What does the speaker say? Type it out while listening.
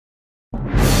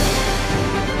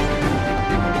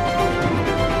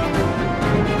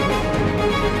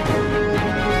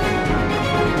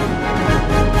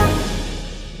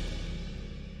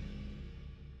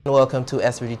and welcome to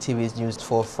SVG-TV's news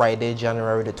for Friday,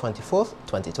 January the 24th,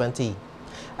 2020.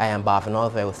 I am Bhavin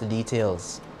Olve with the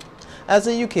details. As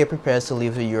the UK prepares to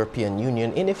leave the European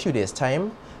Union in a few days'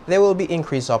 time, there will be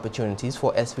increased opportunities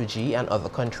for SVG and other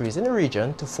countries in the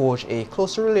region to forge a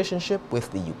closer relationship with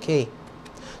the UK.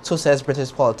 So says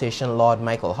British politician Lord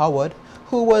Michael Howard,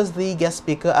 who was the guest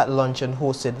speaker at luncheon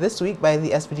hosted this week by the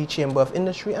SVG Chamber of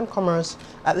Industry and Commerce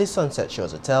at the Sunset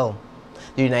Shores Hotel.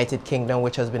 The United Kingdom,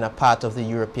 which has been a part of the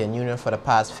European Union for the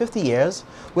past 50 years,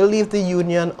 will leave the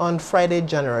Union on Friday,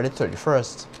 January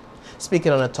 31st.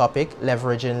 Speaking on the topic,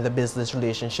 leveraging the business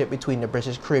relationship between the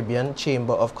British Caribbean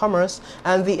Chamber of Commerce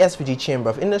and the SVG Chamber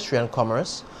of Industry and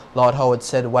Commerce, Lord Howard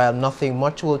said while nothing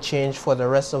much will change for the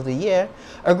rest of the year,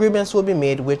 agreements will be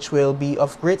made which will be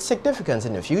of great significance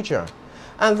in the future,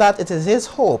 and that it is his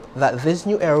hope that this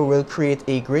new era will create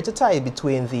a greater tie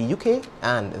between the UK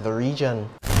and the region.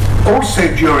 Also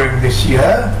during this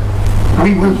year,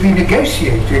 we will be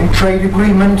negotiating trade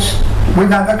agreements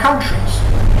with other countries,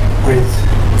 with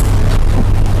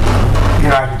the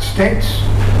United States,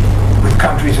 with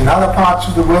countries in other parts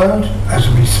of the world. As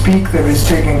we speak, there is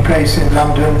taking place in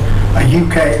London a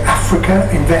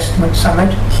UK-Africa investment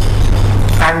summit,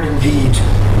 and indeed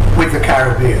with the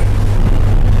Caribbean.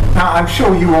 Now, I'm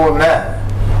sure you all know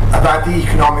about the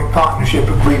economic partnership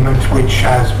agreement which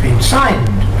has been signed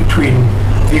between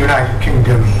the United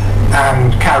Kingdom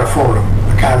and CARIFORUM,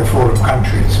 the CARIFORUM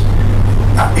countries.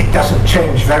 It doesn't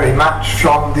change very much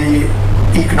from the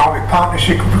economic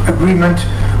partnership agreement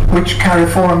which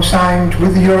CARIFORUM signed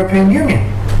with the European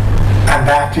Union, and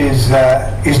that is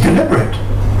deliberate.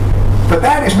 But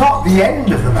that is not the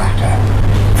end of the matter.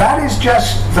 That is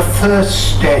just the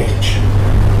first stage.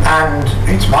 And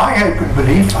it's my hope and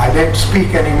belief, I don't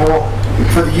speak anymore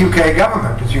for the UK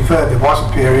government. As you've heard, there was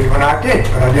a period when I did,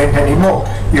 but I don't anymore.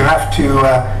 You have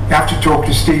to talk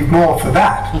to Steve Moore for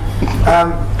that.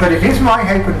 But it is my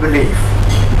hope and belief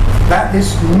that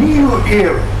this new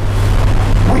era,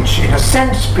 which in a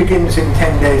sense begins in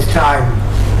 10 days' time,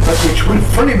 but which will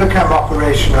fully become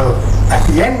operational at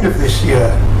the end of this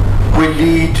year, will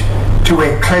lead to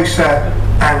a closer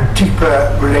and deeper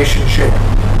relationship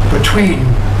between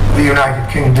the United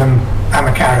Kingdom and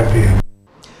the Caribbean.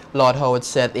 Lord Howard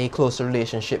said a closer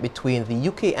relationship between the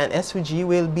UK and SVG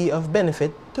will be of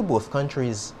benefit to both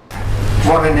countries.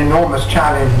 What an enormous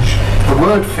challenge the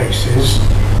world faces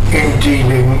in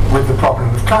dealing with the problem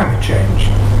of climate change.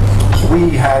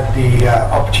 We had the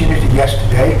opportunity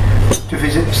yesterday to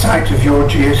visit the site of your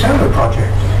geosolar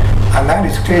project, and that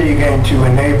is clearly going to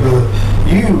enable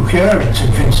you here in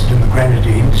St Vincent and the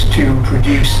Grenadines to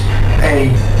produce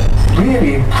a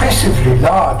really impressively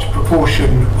large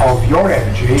proportion of your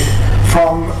energy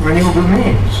from renewable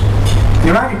means. The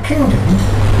United Kingdom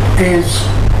is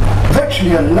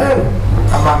virtually alone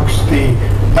amongst the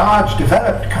large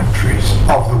developed countries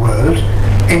of the world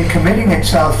in committing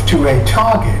itself to a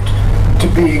target to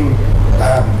being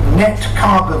net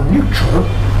carbon neutral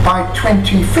by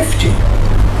 2050.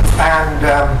 And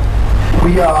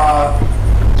we are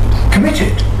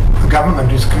committed. The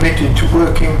government is committed to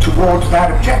working towards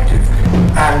that objective.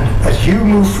 And as you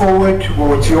move forward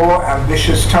towards your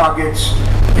ambitious targets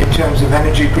in terms of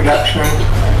energy production,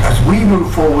 as we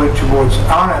move forward towards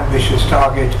our ambitious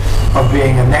target of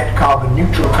being a net carbon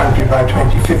neutral country by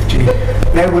 2050,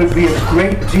 there will be a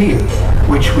great deal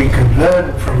which we can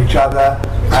learn from each other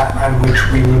and which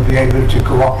we will be able to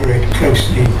cooperate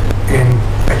closely in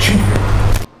achieving.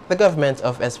 The government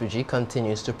of SVG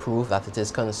continues to prove that it is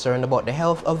concerned about the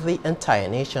health of the entire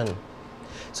nation.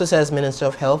 So says Minister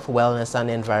of Health, Wellness and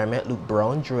Environment Luke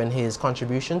Brown during his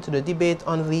contribution to the debate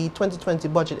on the 2020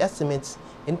 budget estimates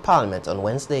in Parliament on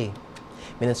Wednesday.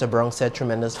 Minister Brown said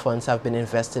tremendous funds have been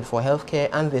invested for healthcare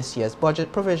and this year's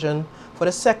budget provision for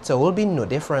the sector will be no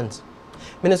different.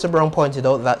 Minister Brown pointed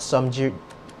out that geriatric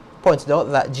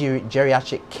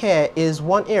care is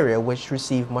one area which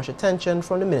received much attention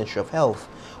from the Ministry of Health,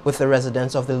 with the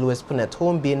residents of the Louis Punnett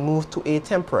home being moved to a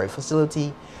temporary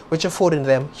facility, which afforded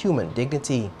them human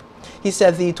dignity. He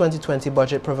said the 2020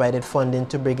 budget provided funding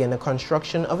to begin the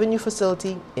construction of a new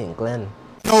facility in Glen.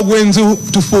 We're going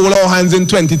to fold our hands in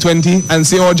 2020 and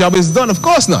say our job is done? Of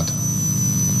course not.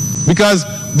 Because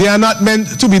they are not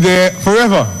meant to be there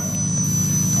forever.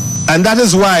 And that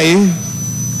is why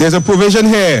there's a provision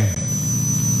here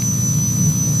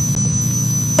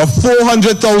of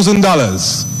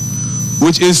 $400,000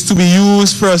 which is to be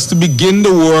used for us to begin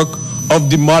the work of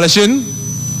demolishing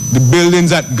the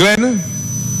buildings at Glen,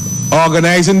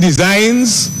 organizing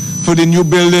designs for the new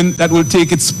building that will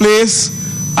take its place,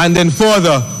 and then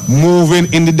further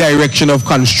moving in the direction of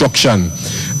construction.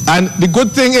 And the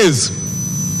good thing is,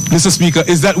 Mr. Speaker,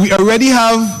 is that we already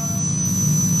have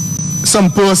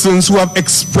some persons who have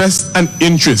expressed an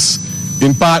interest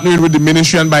in partnering with the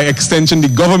ministry and by extension the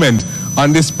government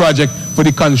on this project for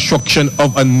the construction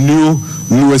of a new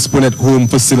Lewis Punnett home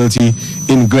facility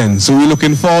in Glen. So we're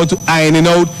looking forward to ironing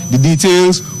out the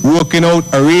details, working out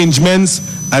arrangements,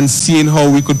 and seeing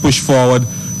how we could push forward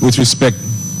with respect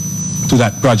to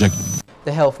that project.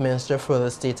 The Health Minister further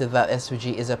stated that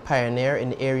SVG is a pioneer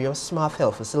in the area of smart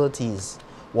health facilities,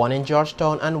 one in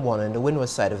Georgetown and one on the windward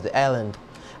side of the island,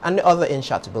 and the other in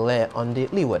Chateaubelair on the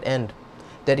leeward end.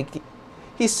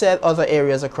 He said other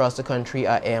areas across the country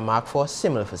are earmarked for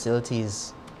similar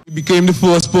facilities. We became the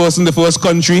first person, the first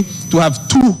country to have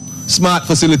 2 smart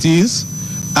facilities,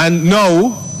 and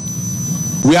now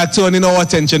we are turning our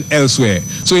attention elsewhere.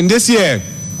 So in this year,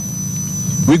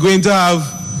 we're going to have,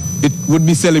 it would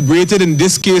be celebrated in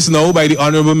this case now by the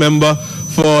Honourable Member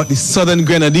for the Southern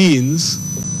Grenadines,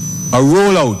 a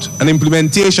rollout and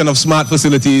implementation of smart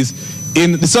facilities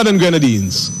in the Southern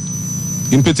Grenadines,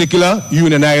 in particular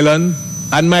Union Island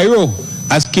and Mairo,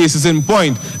 as cases in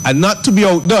point. And not to be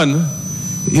outdone,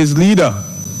 his leader,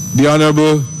 the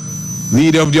Honourable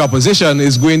Leader of the Opposition,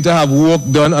 is going to have work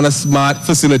done on a smart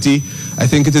facility. I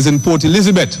think it is in Port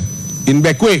Elizabeth, in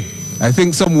Beckway. I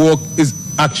think some work is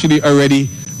actually already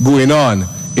going on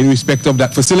in respect of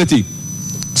that facility.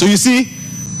 So you see,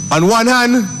 on one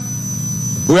hand,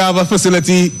 we have a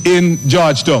facility in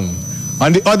Georgetown.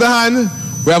 On the other hand,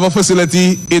 we have a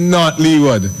facility in North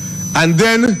Leeward. And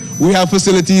then we have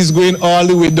facilities going all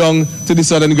the way down to the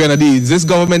Southern Grenadines. This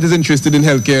government is interested in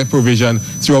healthcare provision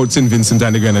throughout St. Vincent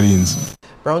and the Grenadines.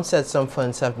 Brown said some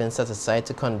funds have been set aside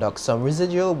to conduct some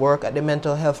residual work at the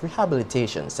Mental Health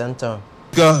Rehabilitation Center.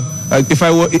 If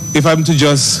I'm to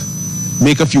just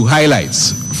make a few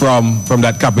highlights from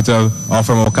that capital or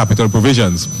from our capital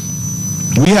provisions,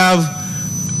 we have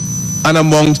an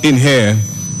amount in here,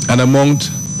 an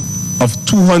amount of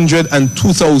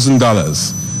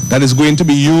 $202,000 that is going to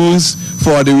be used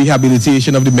for the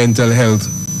rehabilitation of the mental health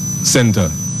center,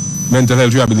 mental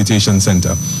health rehabilitation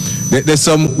center. There's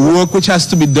some work which has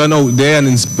to be done out there, and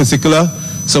in particular,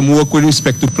 some work with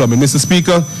respect to plumbing. Mr.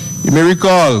 Speaker, you may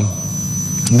recall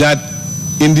that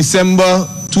in December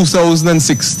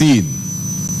 2016,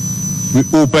 we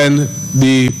opened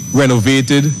the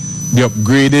renovated, the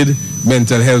upgraded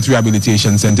mental health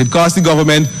rehabilitation center. It cost the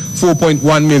government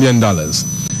 $4.1 million.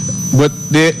 But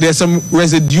there's some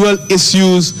residual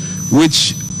issues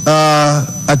which are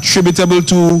attributable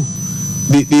to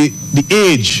the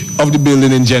age of the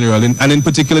building in general, and in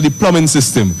particular the plumbing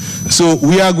system. So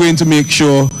we are going to make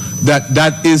sure that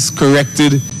that is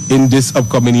corrected in this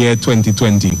upcoming year,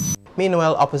 2020.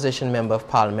 Meanwhile, Opposition Member of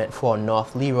Parliament for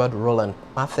North Leeward, Roland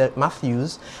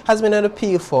Matthews, has made an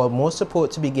appeal for more support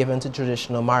to be given to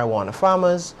traditional marijuana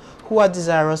farmers who are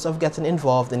desirous of getting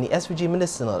involved in the SVG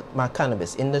medicinal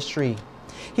cannabis industry.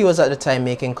 He was at the time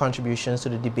making contributions to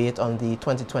the debate on the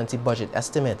 2020 budget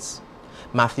estimates.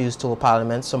 Matthews told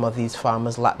Parliament some of these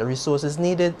farmers lack the resources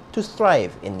needed to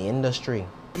thrive in the industry.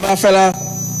 My fella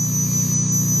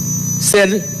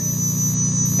said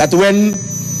that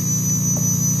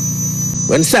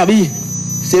when Sabi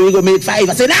say we go make 5,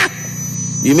 I said, nah,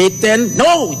 you make 10,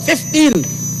 no, it's 15.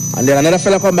 And then another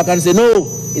fella come back and say, no,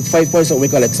 it's 5 points that we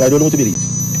collect, so I don't know what to believe.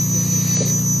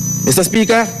 Mr.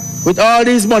 Speaker, with all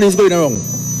these monies going around,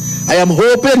 I am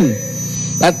hoping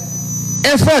that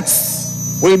efforts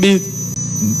will be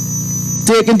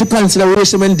taken into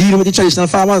consideration when dealing with the traditional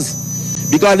farmers,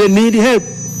 because they need help.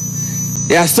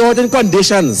 There are certain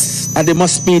conditions that they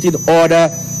must meet in order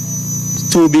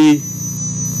to be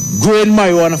growing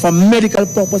marijuana for medical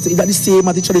purposes. It's not the same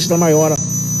as the traditional marijuana.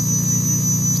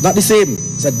 It's not the same.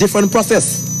 It's a different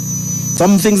process.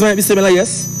 Some things might be similar,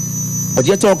 yes, but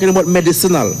you're talking about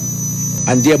medicinal,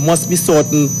 and there must be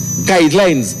certain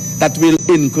guidelines that will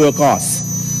incur costs.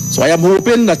 So I am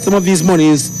hoping that some of these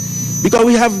monies, because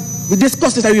we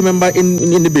discussed it, I remember,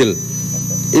 in the bill,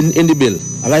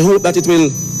 and I hope that it will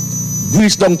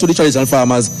reach down to the traditional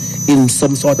farmers in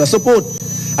some sort of support.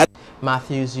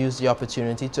 Matthews used the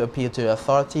opportunity to appeal to the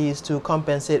authorities to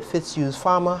compensate Fitzhugh's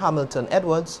farmer Hamilton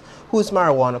Edwards, whose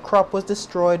marijuana crop was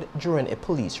destroyed during a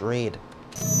police raid.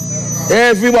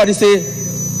 Everybody say,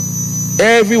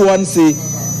 everyone say.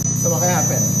 So what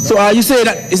happened? So you say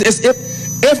that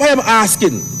if I am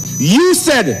asking, you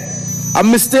said a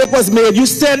mistake was made, you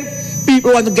said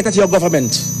people want to get at your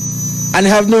government and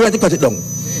have nowhere to cut it down.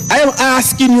 I am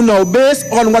asking you now, based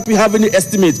on what we have in the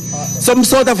estimate, some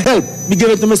sort of help be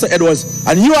given to Mr. Edwards,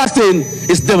 and you are saying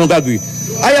it's demagoguery.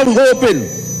 I am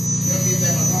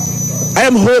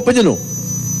hoping, you know,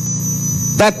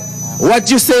 that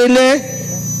what you say there,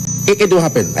 it don't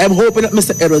happen. I am hoping that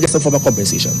Mr. Edwards gets some form of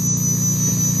compensation.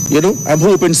 You know, I'm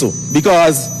hoping so.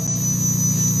 Because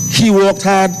he worked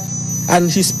hard and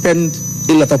he spent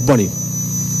a lot of money.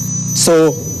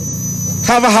 So,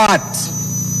 have a heart,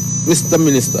 Mr.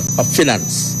 Minister of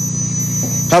Finance.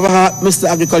 Have a heart, Mr.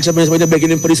 Agriculture Minister, when you're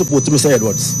begging him for the support to Mr.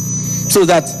 Edwards, so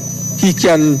that he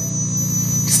can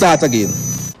start again.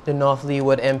 The North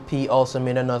Leeward MP also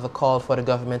made another call for the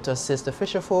government to assist the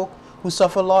fisherfolk who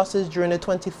suffered losses during the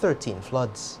 2013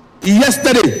 floods.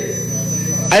 Yesterday,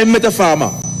 I met a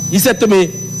farmer. He said to me,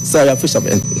 sorry, a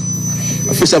fisherman.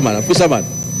 A fisherman.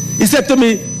 He said to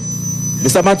me,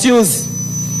 Mr. Matthews,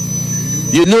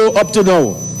 you know, up to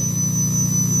now,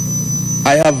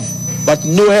 I have but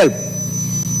no help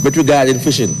with regarding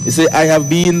fishing. He said, I have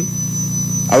been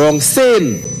around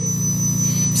sane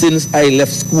since I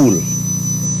left school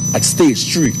at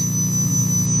stage 3.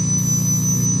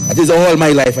 That is all my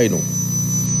life I know.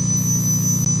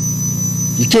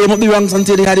 He came up the ranks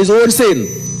until he had his own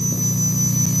sin.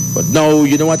 But now,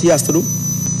 you know what he has to do?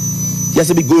 He has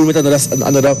to be going with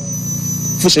another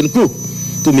fishing crew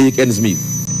to make ends meet.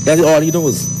 That's all he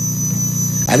knows.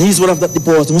 And he's one of the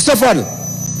poor who suffered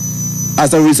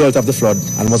as a result of the flood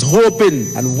and was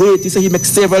hoping and waiting. He said he makes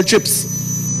several trips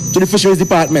to the fisheries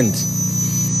department.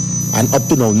 And up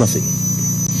to now, nothing.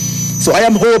 So I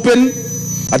am hoping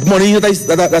that money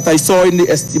that I saw in the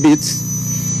estimates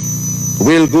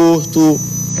will go to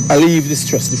alleviate the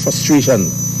stress, the frustration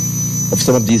of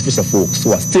some of these fisher folks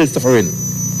who are still suffering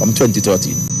from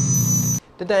 2013.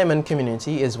 The Diamond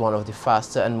community is one of the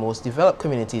faster and most developed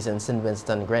communities in St. Vincent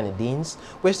and Grenadines,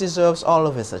 which deserves all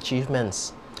of its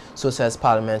achievements. So says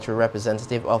parliamentary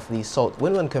representative of the South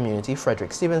Windward community,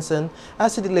 Frederick Stevenson,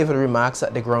 as he delivered remarks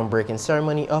at the groundbreaking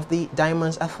ceremony of the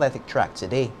Diamonds Athletic Track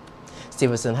today.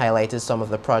 Stevenson highlighted some of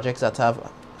the projects that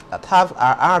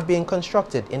are being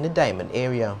constructed in the Diamond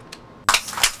area.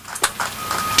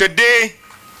 Today,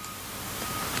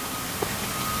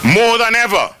 more than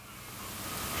ever,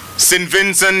 St.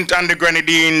 Vincent and the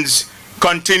Grenadines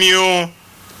continue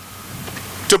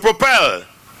to propel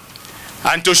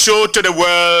and to show to the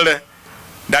world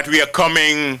that we are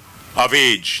coming of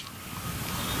age.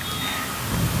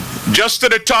 Just to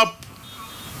the top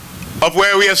of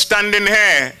where we are standing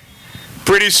here,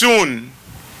 pretty soon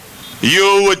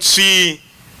you would see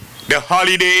the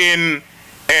Holiday Inn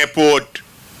Airport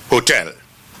Hotel.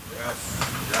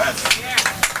 Yes.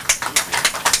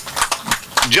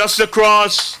 Just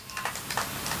across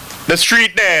the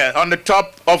street there, on the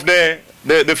top of the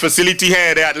facility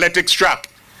here, the athletics track,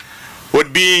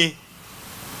 would be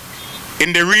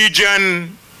in the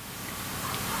region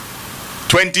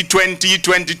 2020,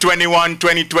 2021,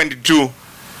 2022,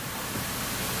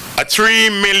 a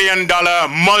 $3 million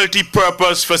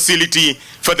multi-purpose facility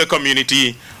for the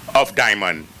community of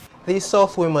Diamond. The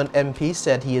South Windward MP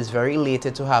said he is very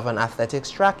elated to have an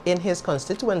athletics track in his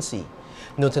constituency,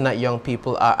 noting that young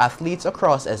people are athletes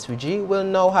across SVG will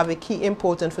now have a key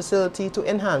important facility to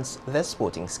enhance their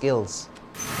sporting skills.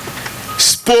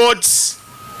 Sports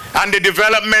and the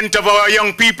development of our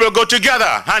young people go together,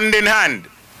 hand in hand.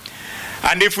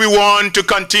 And if we want to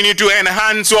continue to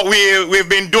enhance what we've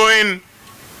been doing,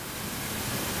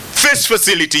 this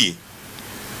facility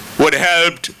would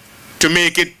help to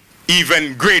make it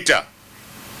even greater.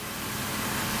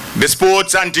 The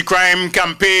sports anti-crime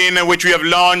campaign, which we have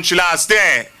launched last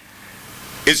year,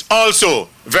 is also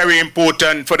very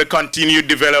important for the continued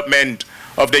development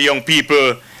of the young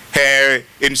people here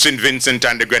in St. Vincent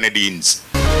and the Grenadines.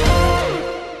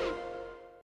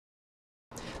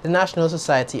 The National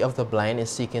Society of the Blind is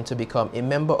seeking to become a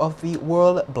member of the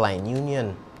World Blind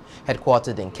Union,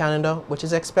 headquartered in Canada, which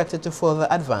is expected to further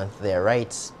advance their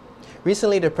rights.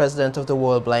 Recently, the president of the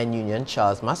World Blind Union,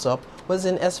 Charles Massop, was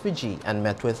in SVG and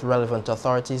met with relevant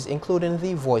authorities, including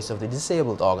the Voice of the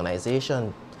Disabled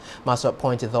organization. Massop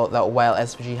pointed out that while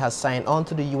SVG has signed on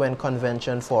to the UN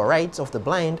Convention for Rights of the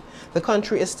Blind, the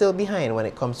country is still behind when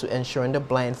it comes to ensuring the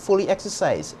blind fully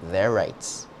exercise their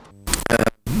rights.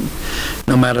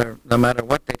 No matter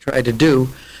what they try to do,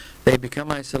 they become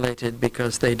isolated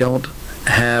because they don't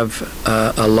have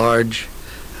a large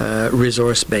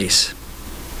resource base.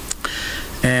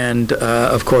 And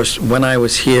of course, when I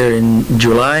was here in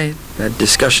July, had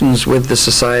discussions with the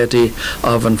Society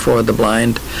of and for the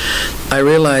Blind, I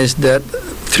realized that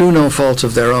through no fault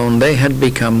of their own, they had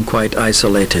become quite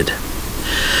isolated.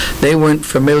 They weren't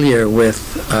familiar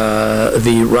with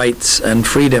the rights and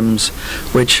freedoms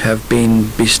which have been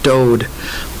bestowed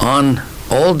on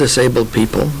all disabled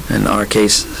people, in our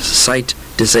case sight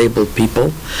disabled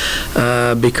people,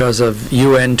 because of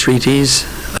UN treaties.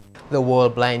 The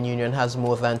World Blind Union has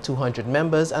more than 200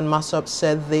 members, and Massop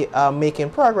said they are making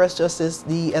progress just as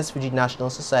the SVG National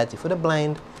Society for the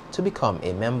Blind to become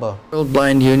a member. World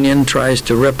Blind Union tries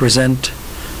to represent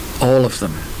all of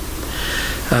them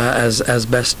as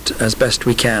best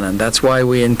we can, and that's why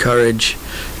we encourage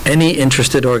any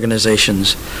interested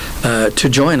organizations to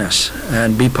join us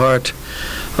and be part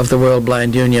of the World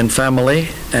Blind Union family.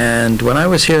 And when I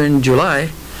was here in July,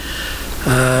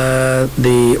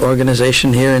 the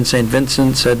organization here in St.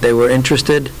 Vincent said they were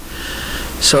interested.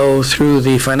 So through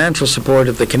the financial support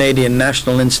of the Canadian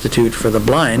National Institute for the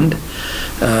Blind,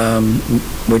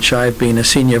 which I've been a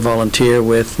senior volunteer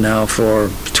with now for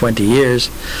 20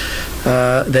 years,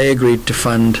 they agreed to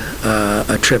fund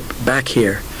a trip back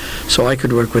here so I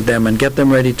could work with them and get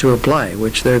them ready to apply,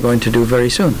 which they're going to do very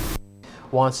soon.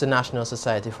 Once the National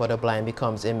Society for the Blind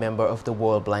becomes a member of the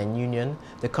World Blind Union,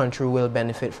 the country will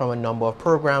benefit from a number of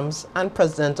programs, and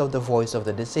President of the Voice of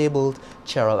the Disabled,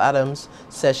 Cheryl Adams,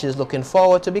 says she's looking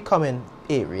forward to becoming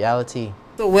a reality.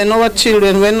 So when our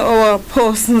children, when our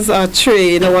persons are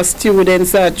trained, our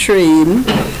students are trained,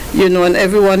 you know, and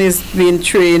everyone is being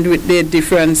trained with their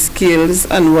different skills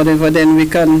and whatever, then we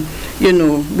can, you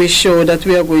know, be sure that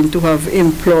we are going to have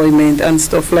employment and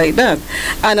stuff like that.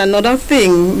 And another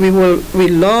thing we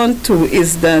learn too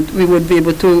is that we would be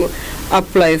able to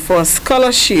apply for a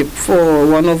scholarship for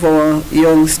one of our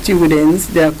young students.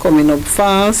 They are coming up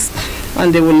fast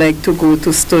and they would like to go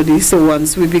to study. So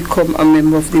once we become a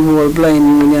member of the World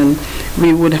Blind Union,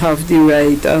 we would have the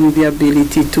right and the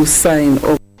ability to sign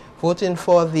up. Voting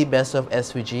for the Best of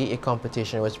SVG, a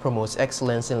competition which promotes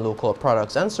excellence in local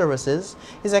products and services,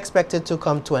 is expected to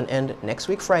come to an end next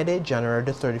week, Friday, January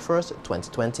the 31st,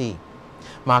 2020.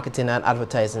 Marketing and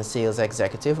Advertising Sales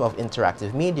Executive of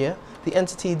Interactive Media, the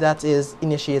entity that is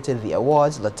initiated the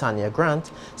awards, Latanya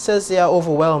Grant, says they are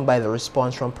overwhelmed by the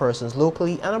response from persons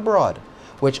locally and abroad,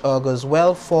 which augurs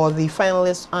well for the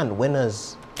finalists and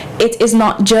winners. It is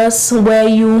not just where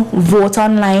you vote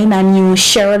online and you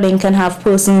share a link and have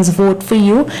persons vote for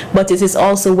you, but it is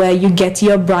also where you get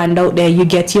your brand out there, you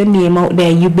get your name out there,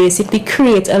 you basically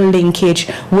create a linkage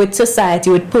with society,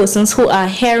 with persons who are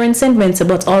here in St. Vincent,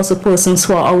 but also persons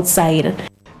who are outside.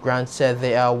 Grant said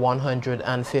there are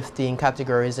 115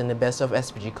 categories in the Best of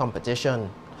SVG competition.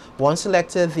 Once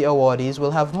selected, the awardees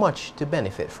will have much to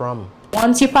benefit from.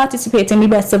 Once you participate in the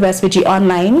Best of SVG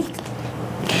online,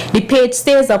 the page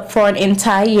stays up for an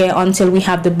entire year until we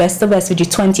have the Best of SVG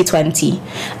 2020.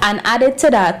 And added to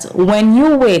that, when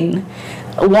you win,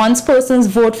 once persons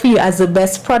vote for you as the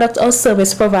best product or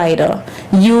service provider,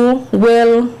 you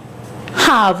will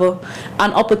have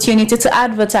an opportunity to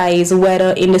advertise,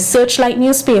 whether in the Searchlight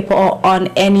newspaper or on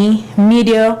any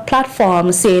media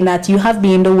platform, saying that you have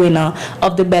been the winner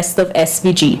of the Best of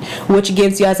SVG, which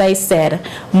gives you, as I said,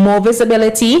 more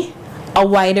visibility, a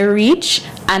wider reach,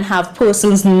 and have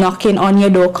persons knocking on your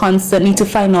door constantly to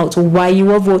find out why you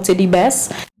were voted the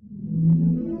best.